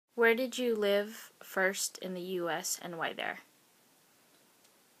Where did you live first in the U.S. and why there?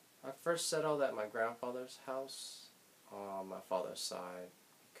 I first settled at my grandfather's house on my father's side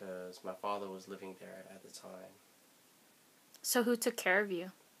because my father was living there at the time. So who took care of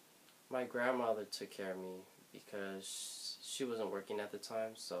you? My grandmother took care of me because she wasn't working at the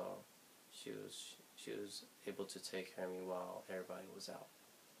time, so she was able to take care of me while everybody was out.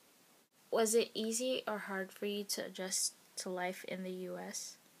 Was it easy or hard for you to adjust to life in the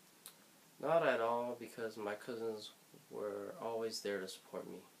U.S.? Not at all, because my cousins were always there to support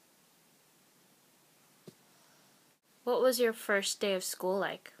me. What was your first day of school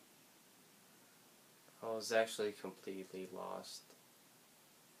like? I was actually completely lost.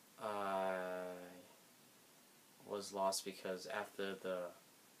 I was lost because after the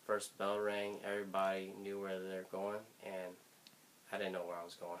first bell rang, everybody knew where they're going, and I didn't know where I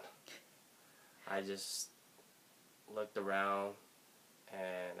was going. I just looked around,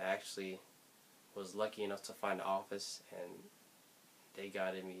 and I actually was lucky enough to find the office, and they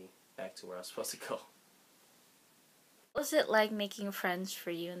guided me back to where I was supposed to go. What was it like making friends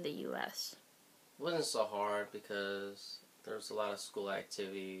for you in the U.S.? It wasn't so hard because there was a lot of school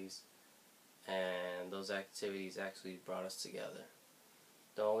activities, and those activities actually brought us together.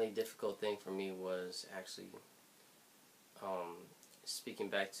 The only difficult thing for me was actually speaking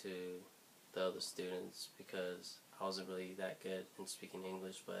back to the other students, because I wasn't really that good in speaking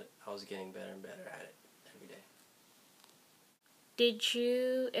English, but I was getting better and better at it every day. Did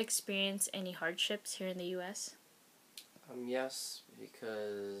you experience any hardships here in the U.S.? Yes,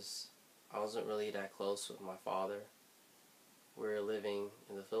 because I wasn't really that close with my father. We were living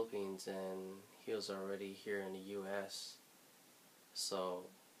in the Philippines, and he was already here in the U.S., so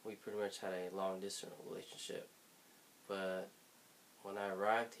we pretty much had a long distance relationship. But when I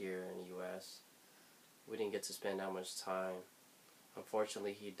arrived here in the U.S., we didn't get to spend that much time.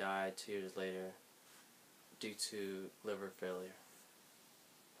 Unfortunately, he died 2 years later due to liver failure.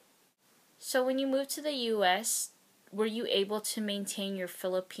 So when you moved to the U.S., were you able to maintain your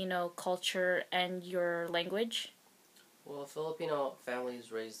Filipino culture and your language? Well, Filipino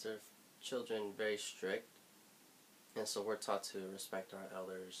families raise their children very strict, and so we're taught to respect our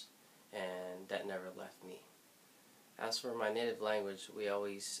elders, and that never left me. As for my native language, we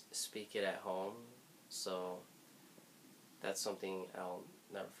always speak it at home, so that's something I'll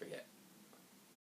never forget.